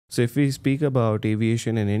So if we speak about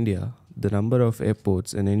aviation in India, the number of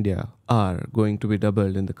airports in India are going to be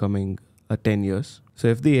doubled in the coming 10 years. So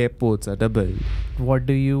if the airports are doubled, What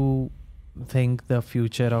do you think the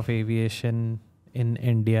future of aviation in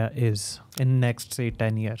India is in next, say,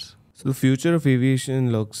 10 years? so the future of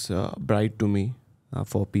aviation looks bright to me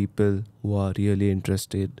for people who are really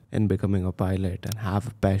interested in becoming a pilot and have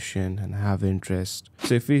a passion and have interest.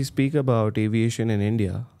 So if we speak about aviation in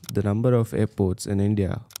India, the number of airports in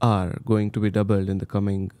India are going to be doubled in the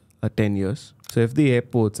coming 10 years. So if the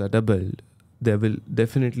airports are doubled, there will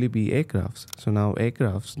definitely be aircrafts. So now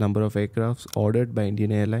number of aircrafts ordered by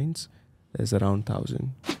Indian Airlines is around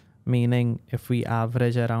 1,000. Meaning if we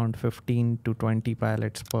average around 15 to 20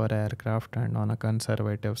 pilots per aircraft, and on a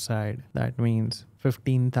conservative side, that means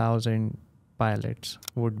 15,000 pilots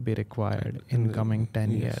would be required in coming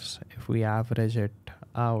 10 Yes. years. If we average it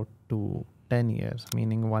out to 10 years,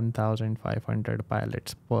 meaning 1,500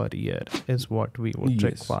 pilots per year is what we would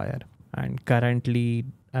Yes. require. And currently,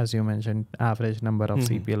 as you mentioned, average number of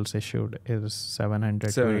CPLs issued is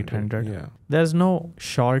 700 to 800. Yeah. There's no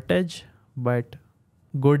shortage, but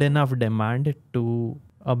good enough demand to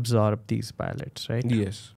absorb these pilots, right? Yes.